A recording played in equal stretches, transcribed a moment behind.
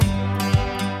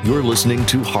You're listening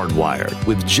to Hardwired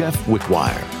with Jeff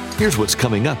Wickwire. Here's what's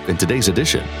coming up in today's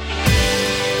edition.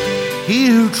 He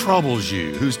who troubles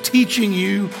you, who's teaching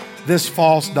you this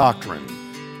false doctrine,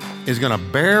 is going to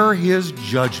bear his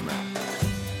judgment,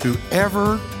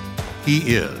 whoever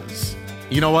he is.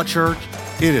 You know what, church?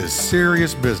 It is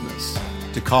serious business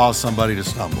to cause somebody to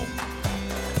stumble.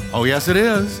 Oh, yes, it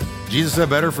is. Jesus said,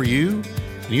 better for you,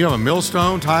 and you have a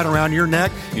millstone tied around your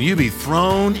neck, and you be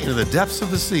thrown into the depths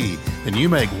of the sea, than you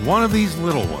make one of these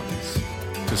little ones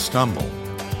to stumble.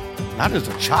 Not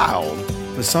just a child,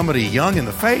 but somebody young in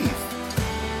the faith.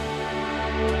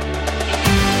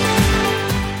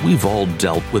 We've all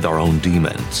dealt with our own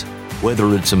demons,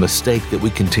 whether it's a mistake that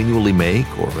we continually make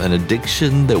or an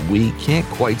addiction that we can't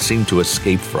quite seem to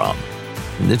escape from.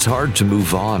 And it's hard to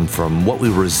move on from what we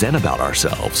resent about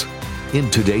ourselves. In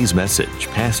today's message,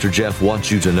 Pastor Jeff wants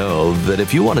you to know that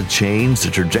if you want to change the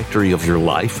trajectory of your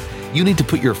life, you need to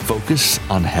put your focus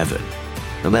on heaven.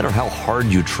 No matter how hard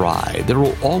you try, there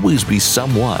will always be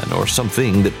someone or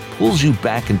something that pulls you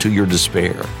back into your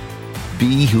despair.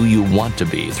 Be who you want to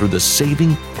be through the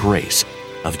saving grace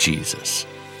of Jesus.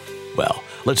 Well,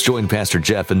 let's join Pastor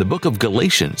Jeff in the book of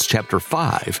Galatians, chapter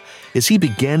 5, as he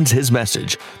begins his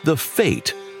message, The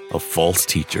Fate of False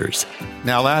Teachers.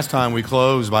 Now, last time we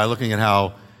closed by looking at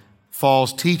how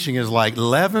false teaching is like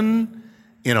leaven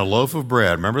in a loaf of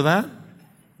bread. Remember that?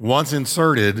 Once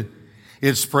inserted,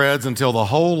 it spreads until the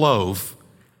whole loaf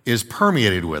is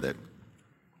permeated with it.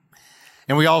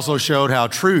 And we also showed how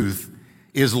truth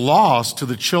is lost to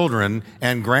the children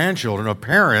and grandchildren of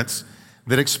parents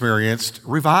that experienced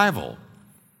revival.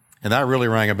 And that really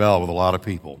rang a bell with a lot of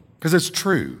people, because it's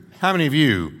true. How many of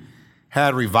you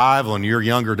had revival in your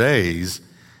younger days,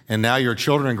 and now your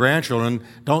children and grandchildren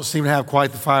don't seem to have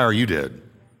quite the fire you did?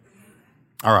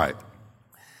 All right.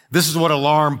 This is what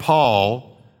alarmed Paul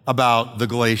about the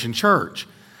Galatian church.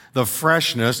 The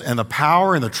freshness and the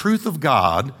power and the truth of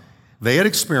God they had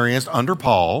experienced under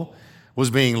Paul was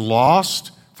being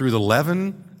lost through the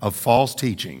leaven of false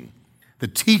teaching, the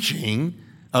teaching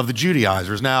of the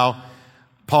Judaizers. Now,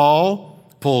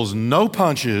 Paul pulls no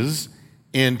punches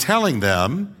in telling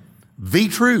them the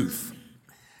truth.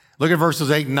 Look at verses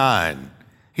 8 and 9.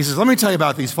 He says, let me tell you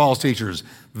about these false teachers.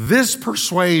 This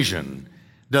persuasion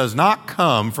does not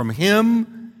come from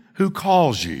him who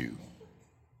calls you.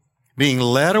 Being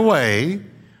led away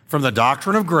from the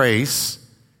doctrine of grace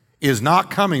is not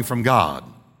coming from God.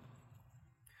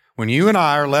 When you and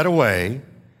I are led away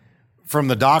from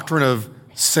the doctrine of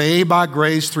saved by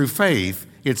grace through faith,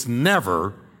 it's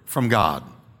never from God.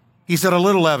 He said a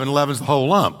little leaven leavens the whole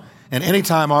lump. And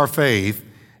anytime our faith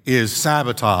is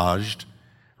sabotaged,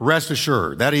 rest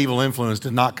assured that evil influence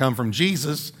did not come from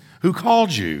Jesus who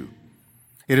called you.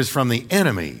 It is from the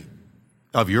enemy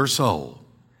of your soul,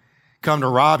 come to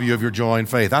rob you of your joy and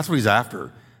faith. That's what he's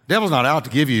after. The devil's not out to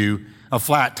give you a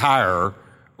flat tire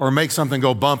or make something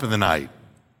go bump in the night.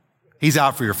 He's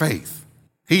out for your faith.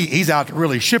 He's out to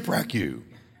really shipwreck you.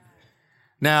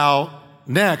 Now,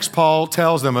 next, Paul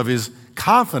tells them of his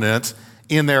confidence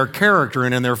in their character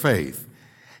and in their faith.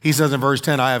 He says in verse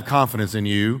 10, I have confidence in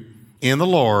you, in the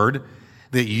Lord,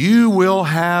 that you will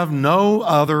have no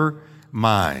other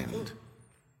mind.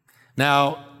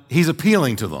 Now, he's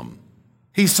appealing to them.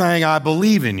 He's saying, I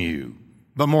believe in you.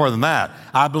 But more than that,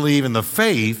 I believe in the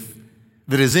faith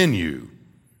that is in you.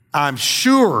 I'm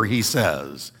sure, he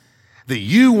says, that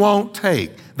you won't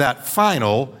take that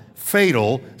final,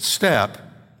 fatal step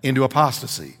into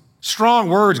apostasy. Strong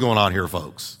words going on here,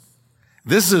 folks.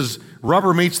 This is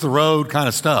rubber meets the road kind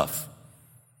of stuff.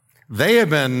 They have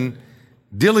been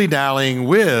dilly-dallying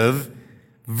with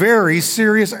very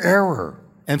serious error.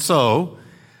 And so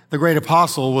the great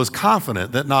apostle was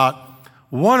confident that not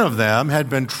one of them had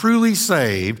been truly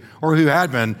saved, or who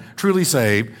had been truly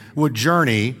saved would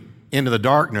journey into the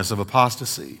darkness of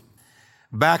apostasy.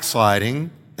 Backsliding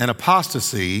and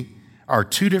apostasy are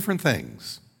two different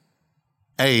things.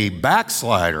 A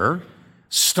backslider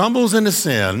stumbles into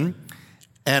sin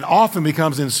and often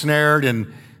becomes ensnared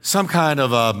in some kind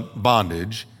of a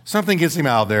bondage. Something gets him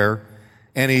out there,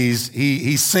 and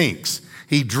he sinks.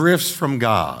 He drifts from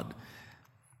God.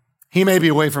 He may be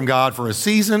away from God for a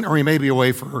season, or he may be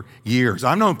away for years.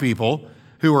 I've known people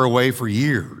who are away for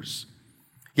years.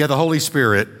 Yet the Holy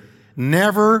Spirit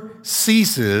never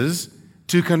ceases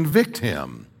to convict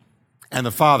him, and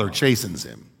the Father chastens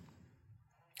him.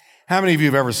 How many of you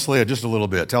have ever slid just a little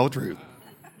bit? Tell the truth.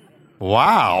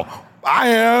 Wow, I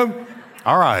have.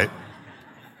 All right.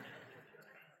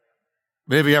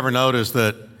 But have you ever noticed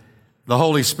that the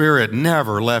Holy Spirit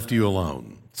never left you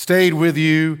alone? Stayed with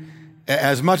you.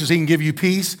 As much as he can give you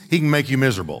peace, he can make you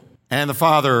miserable. And the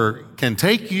Father can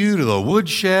take you to the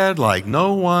woodshed like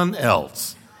no one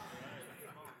else.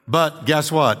 But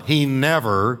guess what? He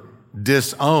never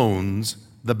disowns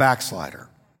the backslider.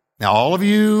 Now, all of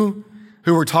you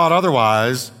who were taught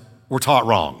otherwise were taught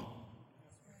wrong.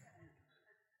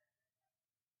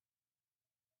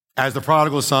 As the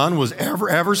prodigal son was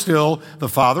ever still the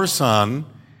father's son,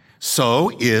 so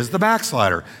is the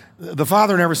backslider. The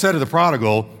father never said to the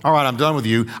prodigal, all right, I'm done with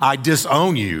you. I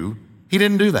disown you. He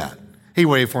didn't do that. He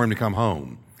waited for him to come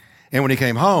home. And when he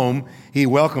came home, he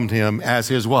welcomed him as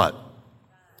his what?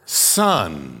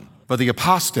 Son. But the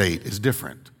apostate is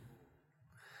different.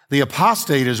 The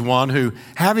apostate is one who,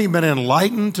 having been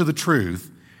enlightened to the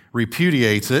truth,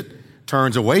 repudiates it,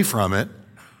 turns away from it,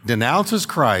 denounces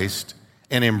Christ,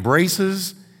 and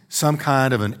embraces some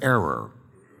kind of an error,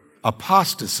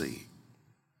 apostasy.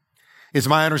 It's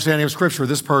my understanding of Scripture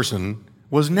this person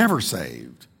was never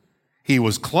saved. He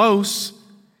was close.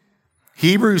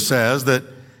 Hebrews says that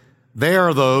they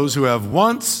are those who have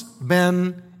once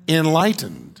been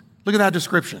enlightened. Look at that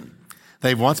description.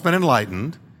 They've once been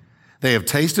enlightened. They have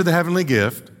tasted the heavenly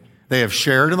gift. They have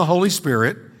shared in the Holy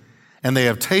Spirit. And they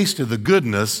have tasted the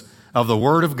goodness of the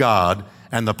Word of God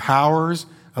and the powers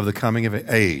of the coming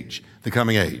age.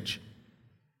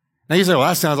 Now you say, well,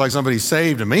 that sounds like somebody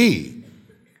saved to me.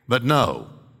 But no.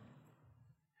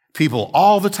 People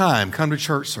all the time come to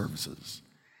church services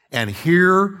and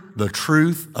hear the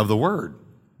truth of the Word.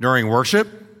 During worship,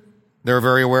 they're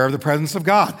very aware of the presence of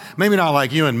God. Maybe not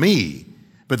like you and me,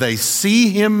 but they see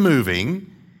Him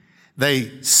moving.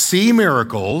 They see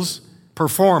miracles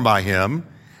performed by Him.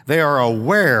 They are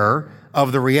aware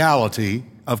of the reality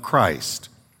of Christ.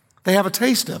 They have a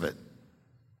taste of it.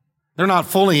 They're not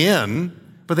fully in,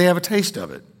 but they have a taste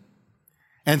of it.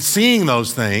 And seeing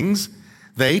those things,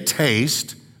 they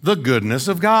taste the goodness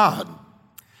of God.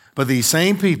 But these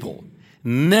same people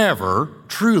never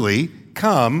truly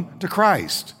come to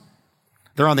Christ.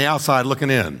 They're on the outside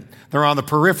looking in. They're on the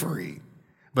periphery.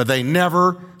 But they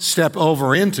never step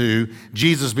over into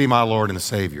Jesus be my Lord and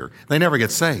Savior. They never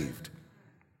get saved.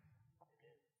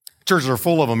 Churches are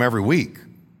full of them every week.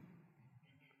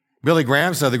 Billy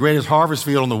Graham said the greatest harvest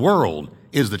field in the world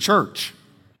is the church.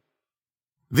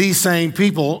 These same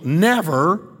people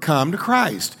never come to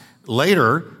Christ.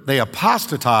 Later, they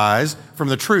apostatize from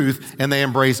the truth and they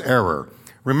embrace error.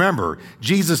 Remember,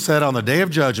 Jesus said on the day of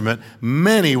judgment,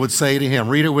 many would say to him,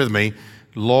 read it with me,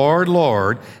 Lord,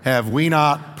 Lord, have we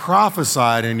not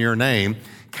prophesied in your name,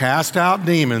 cast out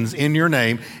demons in your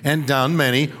name, and done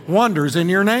many wonders in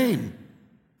your name?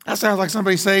 That sounds like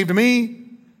somebody saved to me.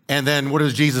 And then what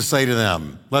does Jesus say to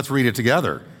them? Let's read it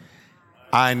together.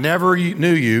 I never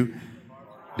knew you.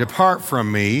 Depart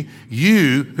from me,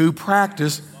 you who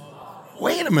practice.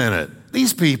 Wait a minute.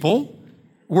 These people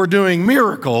were doing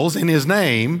miracles in his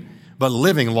name, but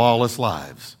living lawless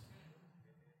lives.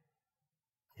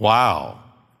 Wow.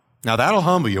 Now that'll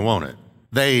humble you, won't it?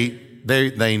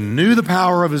 They knew the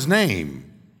power of his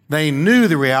name. They knew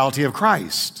the reality of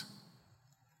Christ.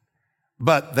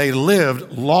 But they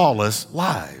lived lawless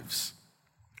lives.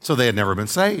 So they had never been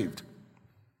saved.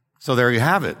 So there you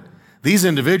have it. These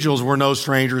individuals were no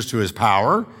strangers to his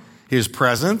power, his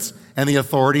presence, and the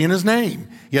authority in his name.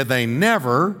 Yet they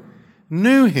never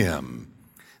knew him.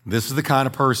 This is the kind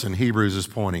of person Hebrews is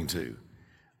pointing to.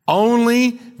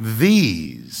 Only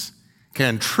these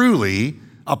can truly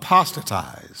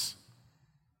apostatize.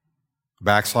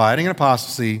 Backsliding and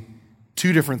apostasy,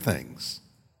 two different things.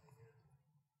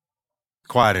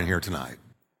 Quiet in here tonight.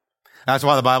 That's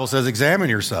why the Bible says, examine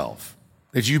yourself,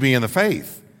 that you be in the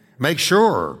faith. Make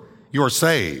sure you're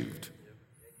saved.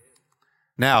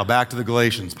 Now, back to the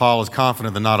Galatians. Paul is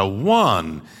confident that not a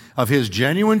one of his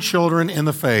genuine children in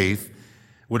the faith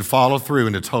would follow through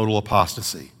into total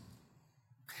apostasy.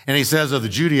 And he says of the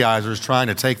Judaizers trying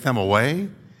to take them away,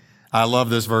 I love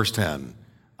this verse 10.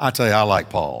 I tell you, I like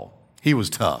Paul. He was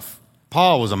tough.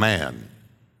 Paul was a man.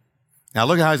 Now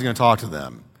look at how he's going to talk to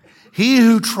them. He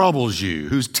who troubles you,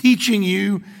 who's teaching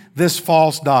you this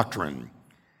false doctrine,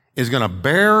 is going to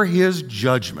bear his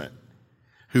judgment,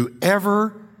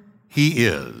 whoever he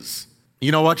is.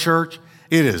 You know what, church?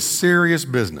 It is serious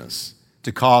business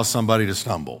to cause somebody to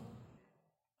stumble.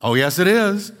 Oh, yes, it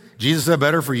is. Jesus said,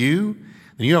 better for you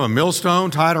than you have a millstone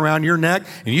tied around your neck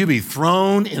and you be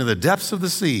thrown into the depths of the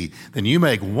sea than you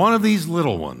make one of these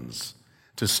little ones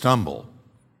to stumble.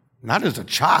 Not just a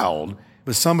child,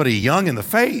 but somebody young in the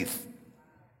faith.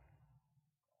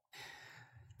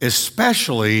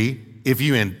 Especially if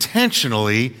you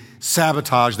intentionally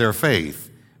sabotage their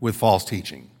faith with false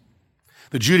teaching.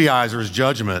 The Judaizers'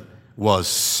 judgment was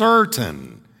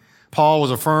certain. Paul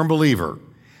was a firm believer.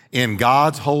 in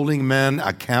God's holding men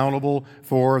accountable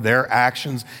for their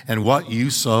actions, and what you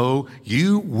sow,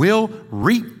 you will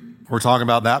reap. We're talking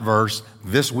about that verse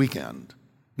this weekend.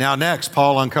 Now, next,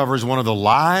 Paul uncovers one of the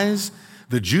lies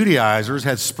the Judaizers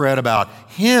had spread about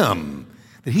him,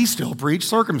 that he still preached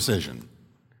circumcision,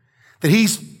 that he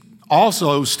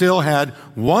also still had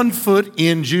one foot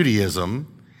in Judaism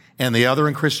and the other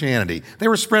in Christianity. They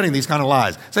were spreading these kind of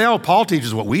lies. Say, oh, Paul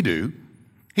teaches what we do.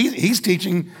 He's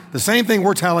teaching the same thing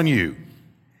we're telling you.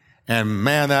 And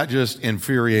man, that just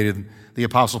infuriated the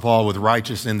Apostle Paul with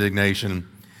righteous indignation.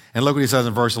 And look what he says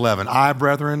in verse 11. I,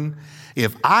 brethren,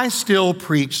 if I still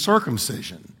preach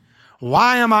circumcision,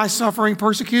 why am I suffering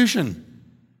persecution?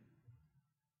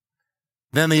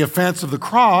 Then the offense of the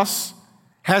cross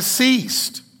has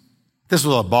ceased. This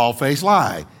was a bald-faced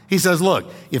lie. He says,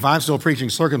 look, if I'm still preaching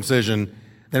circumcision,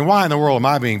 then why in the world am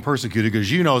I being persecuted? Because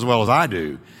you know as well as I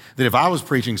do that if I was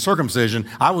preaching circumcision,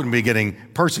 I wouldn't be getting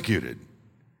persecuted.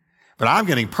 But I'm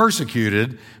getting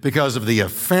persecuted because of the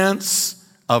offense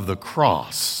of the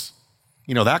cross.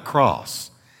 You know, that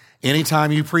cross,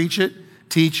 anytime you preach it,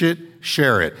 teach it,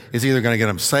 share it, it's either going to get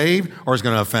them saved or it's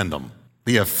going to offend them.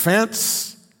 The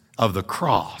offense of the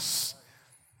cross.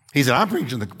 He said, I'm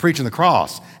preaching the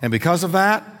cross. And because of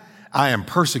that, I am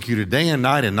persecuted day and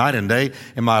night and day,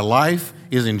 and my life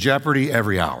is in jeopardy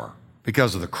every hour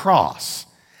because of the cross.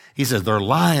 He says, they're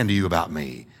lying to you about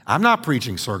me. I'm not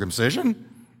preaching circumcision.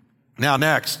 Now,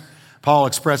 next, Paul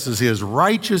expresses his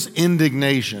righteous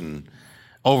indignation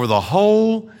over the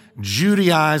whole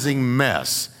Judaizing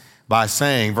mess by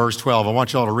saying, verse 12, I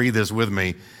want you all to read this with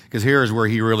me because here's where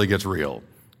he really gets real.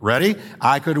 Ready?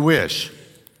 I could wish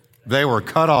they were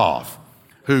cut off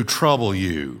who trouble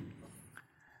you.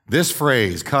 This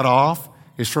phrase, cut off,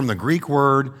 is from the Greek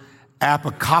word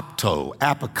apokopto,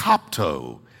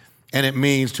 and it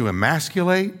means to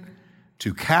emasculate,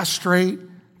 to castrate,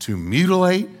 to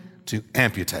mutilate, to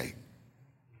amputate.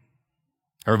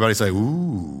 Everybody say,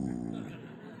 ooh.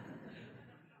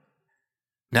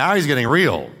 Now he's getting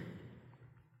real,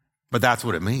 but that's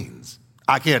what it means.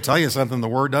 I can't tell you something the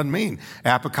word doesn't mean.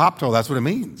 Apokopto, that's what it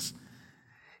means.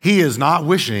 He is not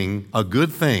wishing a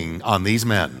good thing on these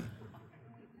men.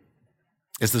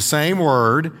 It's the same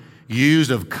word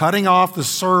used of cutting off the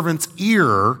servant's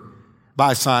ear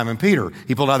by Simon Peter.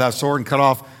 He pulled out that sword and cut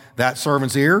off that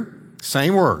servant's ear.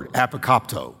 Same word,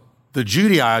 apokopto. The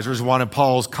Judaizers wanted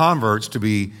Paul's converts to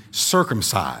be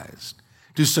circumcised,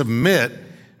 to submit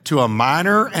to a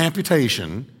minor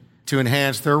amputation to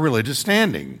enhance their religious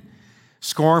standing.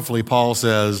 Scornfully, Paul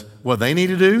says, what they need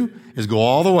to do is go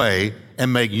all the way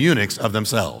and make eunuchs of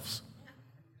themselves.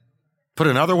 Put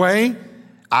another way,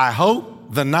 I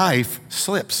hope the knife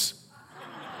slips.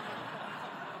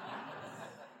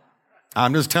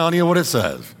 I'm just telling you what it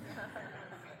says.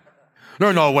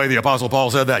 There's no way the Apostle Paul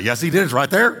said that. Yes, he did. It's right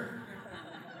there.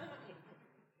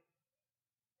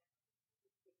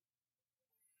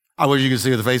 I wish you could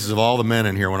see the faces of all the men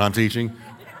in here when I'm teaching.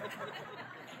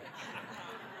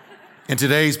 In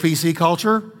today's PC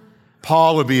culture,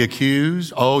 Paul would be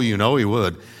accused, oh, you know he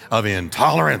would, of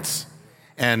intolerance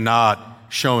and not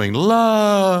showing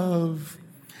love.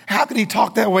 How could he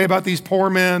talk that way about these poor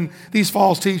men, these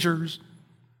false teachers?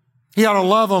 He ought to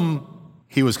love them.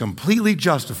 He was completely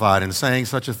justified in saying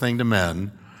such a thing to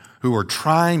men who were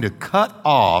trying to cut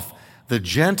off the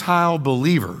Gentile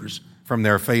believers from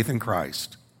their faith in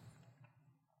Christ.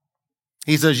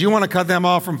 He says, you want to cut them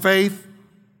off from faith?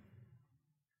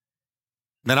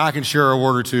 Then I can share a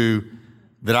word or two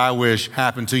that I wish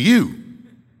happened to you.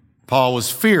 Paul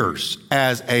was fierce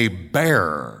as a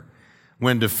bear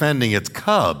when defending its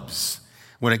cubs,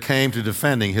 when it came to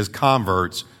defending his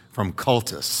converts from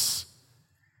cultists.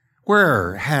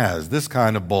 Where has this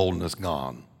kind of boldness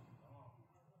gone?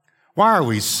 Why are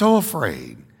we so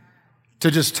afraid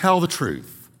to just tell the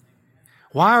truth?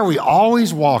 Why are we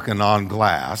always walking on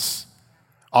glass,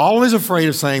 always afraid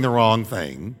of saying the wrong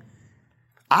thing?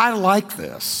 I like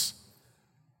this.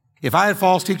 If I had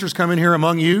false teachers come in here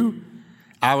among you,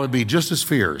 I would be just as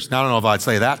fierce. Now, I don't know if I'd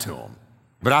say that to them,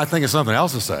 but I think it's something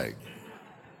else to say.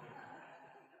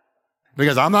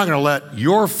 Because I'm not going to let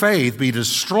your faith be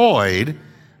destroyed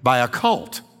by a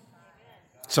cult.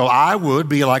 So I would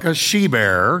be like a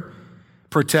she-bear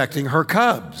protecting her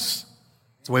cubs.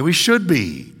 It's the way we should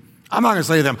be. I'm not going to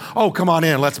say to them, oh, come on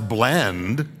in, let's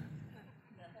blend.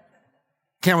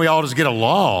 Can't we all just get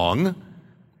along?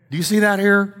 Do you see that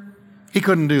here? He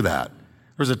couldn't do that.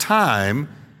 There's a time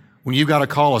when you've got to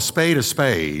call a spade, a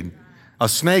snake,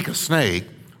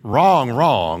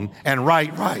 wrong, and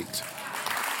right.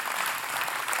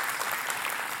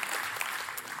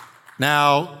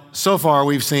 Now, so far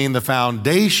we've seen the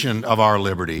foundation of our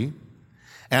liberty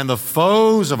and the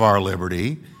foes of our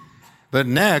liberty. But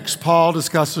next, Paul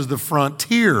discusses the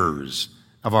frontiers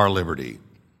of our liberty.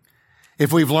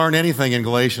 If we've learned anything in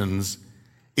Galatians,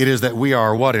 it is that we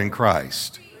are what in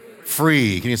Christ?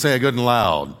 Free. Can you say it good and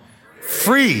loud?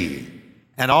 Free.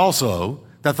 And also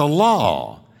that the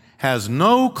law has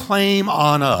no claim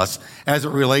on us as it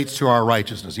relates to our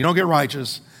righteousness. You don't get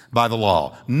righteous by the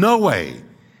law. No way.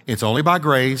 It's only by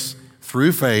grace,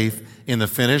 through faith, in the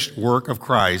finished work of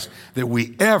Christ, that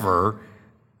we ever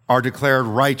are declared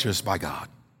righteous by God.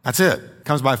 That's it. It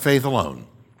comes by faith alone.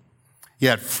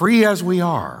 Yet, free as we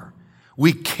are,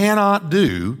 we cannot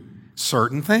do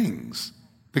certain things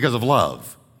because of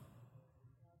love.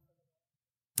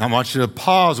 I want you to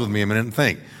pause with me a minute and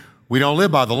think. We don't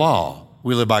live by the law.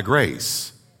 We live by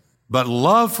grace. But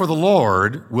love for the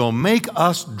Lord will make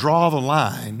us draw the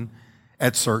line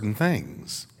at certain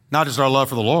things. Not just our love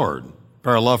for the Lord,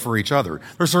 but our love for each other.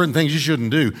 There are certain things you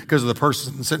shouldn't do because of the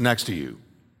person sitting next to you.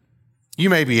 You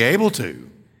may be able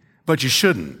to, but you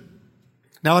shouldn't.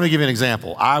 Now let me give you an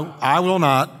example. I will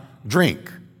not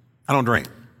drink. I don't drink.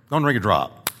 Don't drink a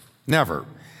drop. Never.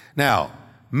 Now,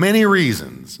 many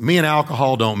reasons. Me and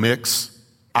alcohol don't mix.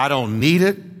 I don't need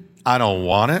it. I don't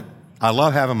want it. I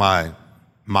love having my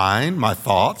mind, my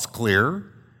thoughts clear.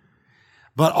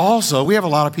 But also, we have a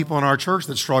lot of people in our church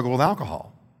that struggle with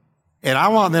alcohol. And I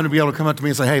want them to be able to come up to me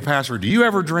and say, hey, Pastor, do you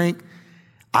ever drink?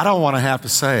 I don't want to have to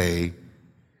say,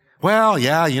 well,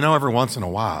 yeah, every once in a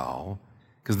while.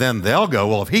 Because then they'll go,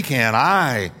 well, if he can't,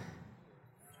 I.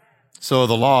 So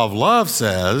the law of love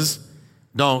says,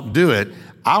 don't do it.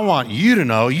 I want you to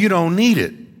know you don't need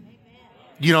it.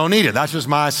 You don't need it. That's just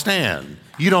my stand.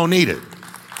 You don't need it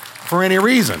for any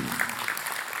reason.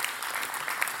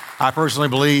 I personally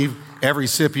believe every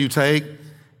sip you take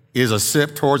is a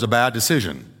sip towards a bad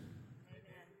decision.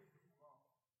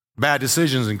 Bad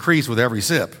decisions increase with every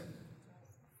sip.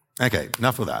 Okay,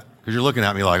 enough with that. Because you're looking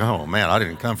at me like, oh man, I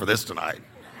didn't come for this tonight.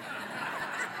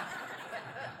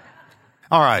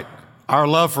 All right, our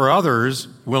love for others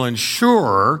will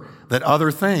ensure that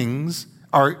other things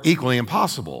are equally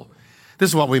impossible. This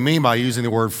is what we mean by using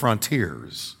the word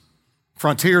frontiers.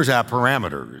 Frontiers have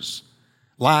parameters,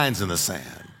 lines in the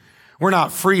sand. We're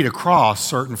not free to cross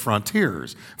certain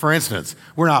frontiers. For instance,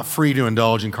 we're not free to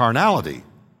indulge in carnality.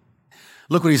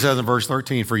 Look what he says in verse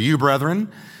 13. For you,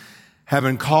 brethren, have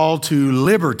been called to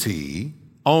liberty,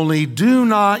 only do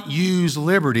not use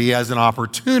liberty as an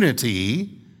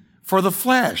opportunity for the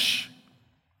flesh,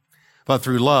 but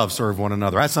through love serve one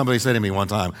another. I had somebody say to me one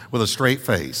time with a straight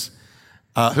face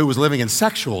who was living in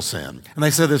sexual sin. And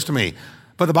they said this to me,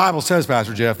 but the Bible says,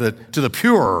 Pastor Jeff, that to the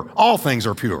pure, all things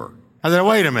are pure. I said,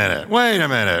 wait a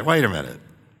minute.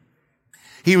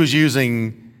 He was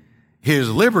using his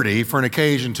liberty for an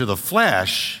occasion to the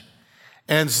flesh.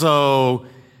 And so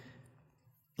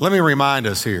let me remind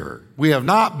us here, we have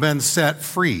not been set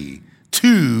free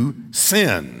to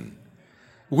sin.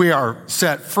 We are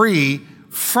set free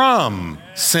from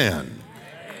sin.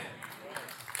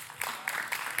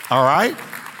 All right?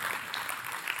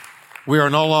 We are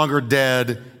no longer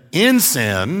dead in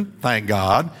sin, thank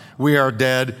God. We are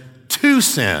dead to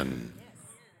sin.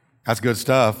 That's good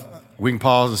stuff. We can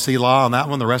pause and see law on that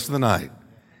one the rest of the night.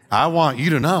 I want you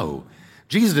to know,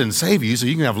 Jesus didn't save you so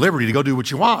you can have liberty to go do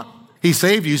what you want. He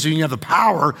saved you so you can have the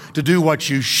power to do what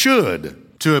you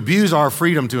should. To abuse our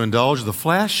freedom to indulge the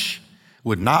flesh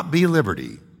would not be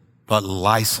liberty, but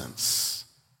license.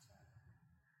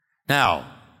 Now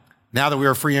that we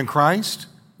are free in Christ,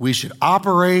 we should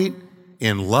operate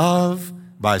in love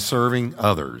by serving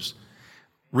others.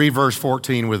 Read verse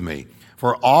 14 with me.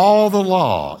 For all the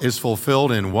law is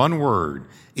fulfilled in one word,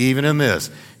 even in this,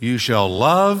 you shall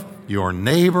love your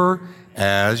neighbor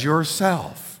as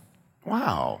yourself.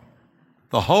 Wow.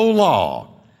 The whole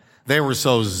law they were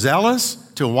so zealous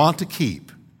to want to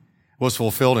keep was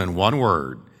fulfilled in one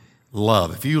word,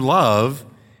 love. If you love,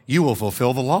 you will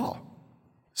fulfill the law.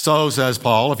 So, says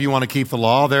Paul, if you want to keep the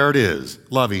law, there it is.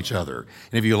 Love each other.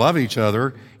 And if you love each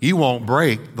other, you won't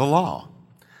break the law.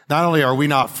 Not only are we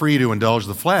not free to indulge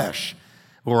the flesh,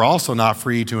 but we're also not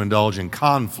free to indulge in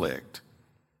conflict,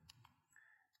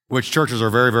 which churches are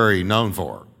very, very known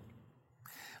for.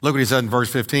 Look what he said in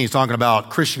verse 15. He's talking about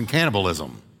Christian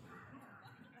cannibalism.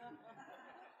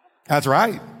 That's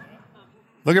right.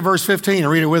 Look at verse 15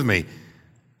 and read it with me.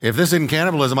 If this isn't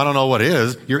cannibalism, I don't know what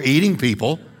is. You're eating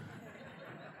people.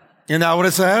 Isn't that what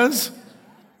it says?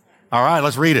 All right,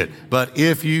 let's read it. But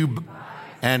if you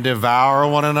and devour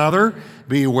one another,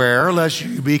 beware lest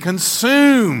you be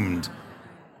consumed,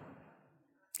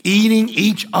 eating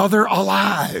each other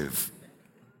alive.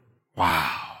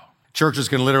 Wow. Churches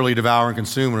can literally devour and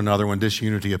consume one another when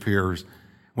disunity appears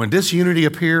When disunity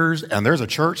appears and there's a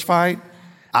church fight,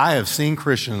 I have seen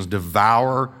Christians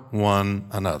devour one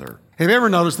another. Have you ever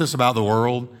noticed this about the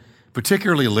world,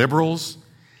 particularly liberals?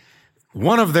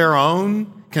 One of their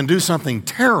own can do something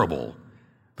terrible,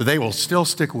 but they will still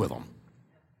stick with them.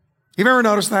 You've ever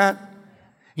noticed that?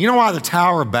 You know why the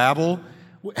Tower of Babel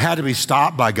had to be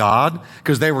stopped by God?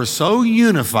 Because they were so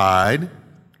unified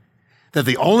that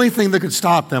the only thing that could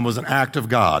stop them was an act of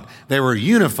God. They were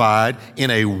unified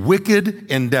in a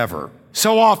wicked endeavor.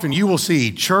 So often you will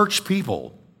see church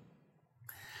people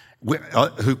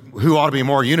who ought to be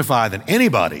more unified than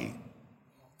anybody.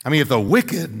 I mean, if the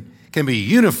wicked can be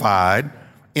unified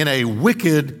in a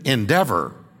wicked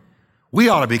endeavor, we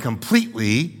ought to be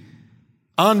completely,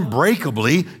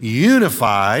 unbreakably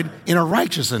unified in a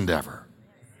righteous endeavor.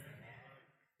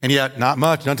 And yet, not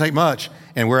much, doesn't take much,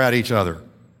 and we're at each other,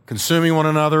 consuming one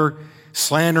another,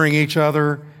 slandering each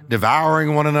other,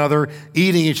 devouring one another,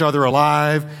 eating each other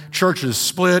alive. Churches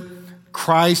split.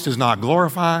 Christ is not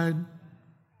glorified.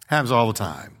 Happens all the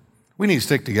time. We need to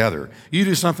stick together. You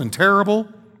do something terrible,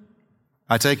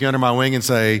 I take you under my wing and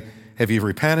say, have you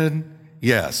repented?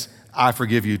 Yes, I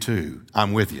forgive you too.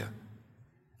 I'm with you.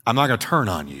 I'm not going to turn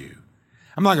on you.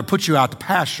 I'm not going to put you out to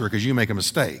pasture because you make a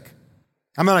mistake.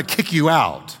 I'm going to kick you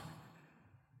out.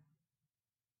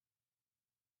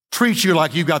 Treat you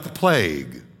like you've got the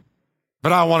plague.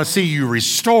 But I want to see you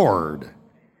restored.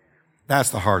 That's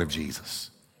the heart of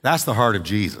Jesus. That's the heart of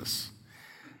Jesus.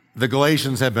 The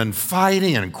Galatians have been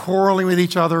fighting and quarreling with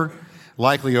each other,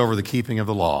 likely over the keeping of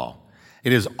the law.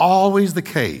 It is always the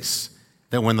case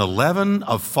that when the leaven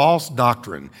of false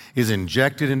doctrine is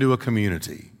injected into a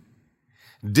community,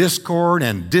 discord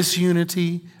and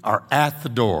disunity are at the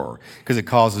door because it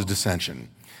causes dissension.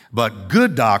 But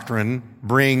good doctrine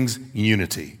brings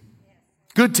unity.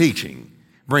 Good teaching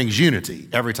brings unity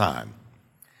every time.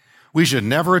 We should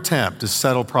never attempt to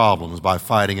settle problems by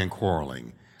fighting and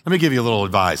quarreling. Let me give you a little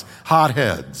advice. Hot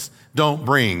heads don't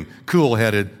bring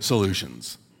cool-headed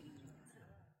solutions.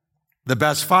 The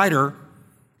best fighter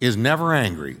is never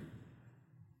angry.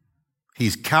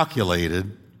 He's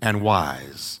calculated and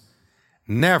wise.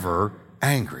 Never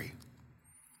angry.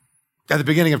 At the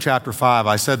beginning of chapter 5,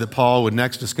 I said that Paul would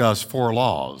next discuss 4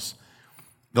 laws.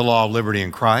 The law of liberty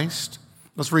in Christ.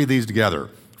 Let's read these together.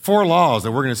 4 laws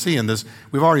that we're going to see in this.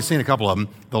 We've already seen a couple of them.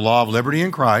 The law of liberty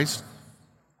in Christ.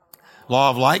 Law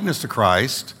of likeness to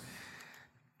Christ.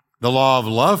 The law of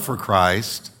love for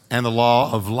Christ. And the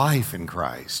law of life in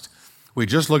Christ. We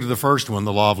just looked at the first one,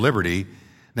 the law of liberty.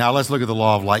 Now let's look at the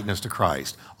law of likeness to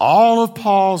Christ. All of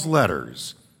Paul's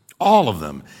letters, all of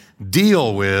them,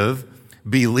 deal with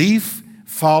belief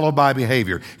followed by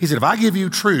behavior. He said, if I give you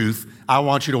truth, I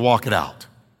want you to walk it out.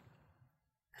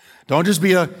 Don't just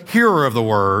be a hearer of the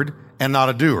word and not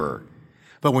a doer.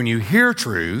 But when you hear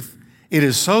truth, it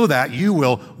is so that you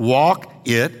will walk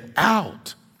it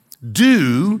out.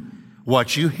 Do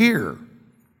what you hear.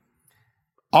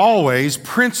 Always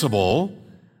principle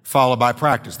followed by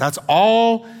practice. That's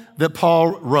all that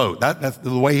Paul wrote. That's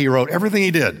the way he wrote everything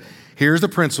he did. Here's the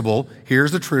principle.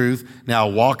 Here's the truth. Now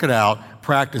walk it out,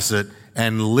 practice it,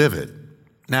 and live it.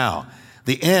 Now,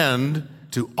 the end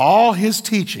to all his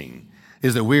teaching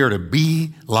is that we are to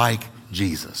be like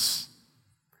Jesus.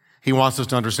 He wants us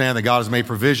to understand that God has made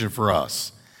provision for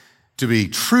us to be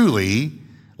truly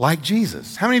like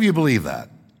Jesus. How many of you believe that?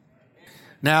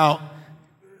 Now,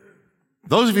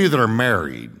 those of you that are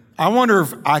married, I wonder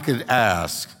if I could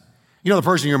ask, you know, the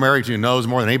person you're married to knows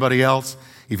more than anybody else.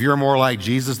 If you're more like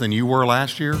Jesus than you were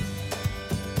last year,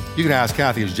 you can ask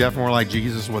Kathy, is Jeff more like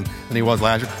Jesus than he was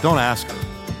last year? Don't ask her.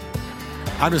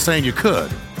 I'm just saying you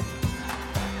could.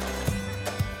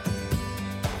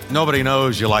 Nobody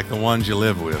knows you like the ones you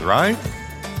live with, right?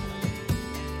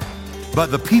 But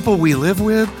the people we live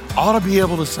with ought to be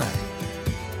able to say,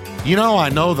 you know, I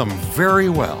know them very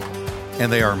well, and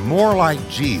they are more like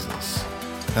Jesus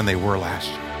than they were last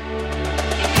year.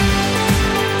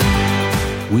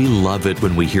 We love it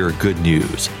when we hear good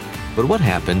news. But what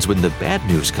happens when the bad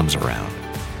news comes around?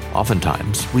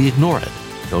 Oftentimes, we ignore it,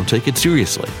 don't take it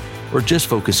seriously, or just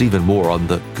focus even more on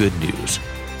the good news.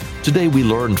 Today we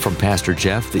learned from Pastor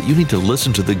Jeff that you need to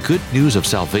listen to the good news of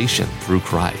salvation through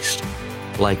Christ.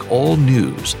 Like all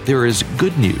news, there is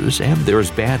good news and there is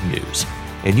bad news,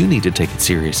 and you need to take it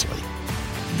seriously.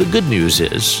 The good news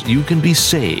is you can be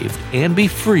saved and be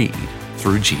freed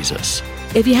through Jesus.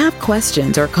 If you have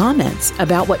questions or comments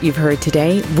about what you've heard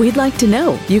today, we'd like to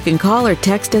know. You can call or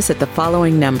text us at the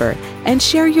following number and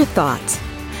share your thoughts.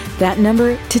 That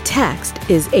number to text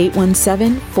is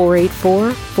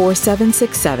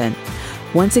 817-484-4767.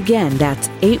 Once again, that's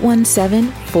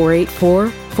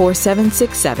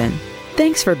 817-484-4767.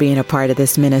 Thanks for being a part of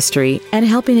this ministry and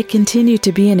helping it continue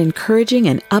to be an encouraging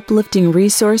and uplifting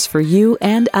resource for you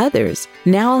and others.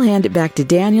 Now I'll hand it back to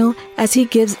Daniel as he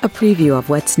gives a preview of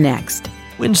what's next.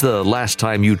 When's the last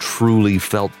time you truly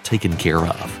felt taken care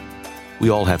of? We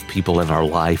all have people in our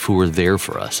life who are there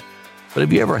for us. But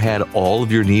have you ever had all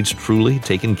of your needs truly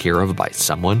taken care of by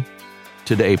someone?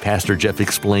 Today, Pastor Jeff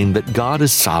explained that God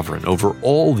is sovereign over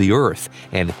all the earth,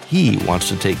 and He wants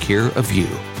to take care of you.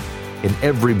 In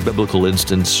every biblical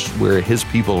instance where His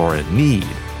people are in need,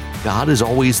 God is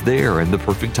always there in the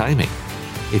perfect timing.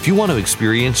 If you want to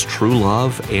experience true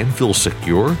love and feel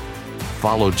secure,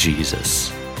 follow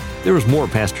Jesus. There is more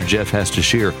Pastor Jeff has to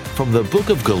share from the book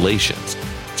of Galatians,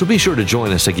 so be sure to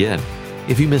join us again.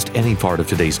 If you missed any part of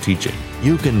today's teaching,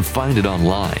 you can find it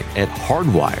online at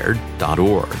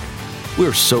hardwired.org.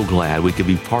 We're so glad we could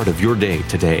be part of your day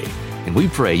today, and we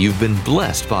pray you've been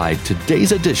blessed by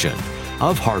today's edition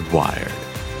of Hardwired.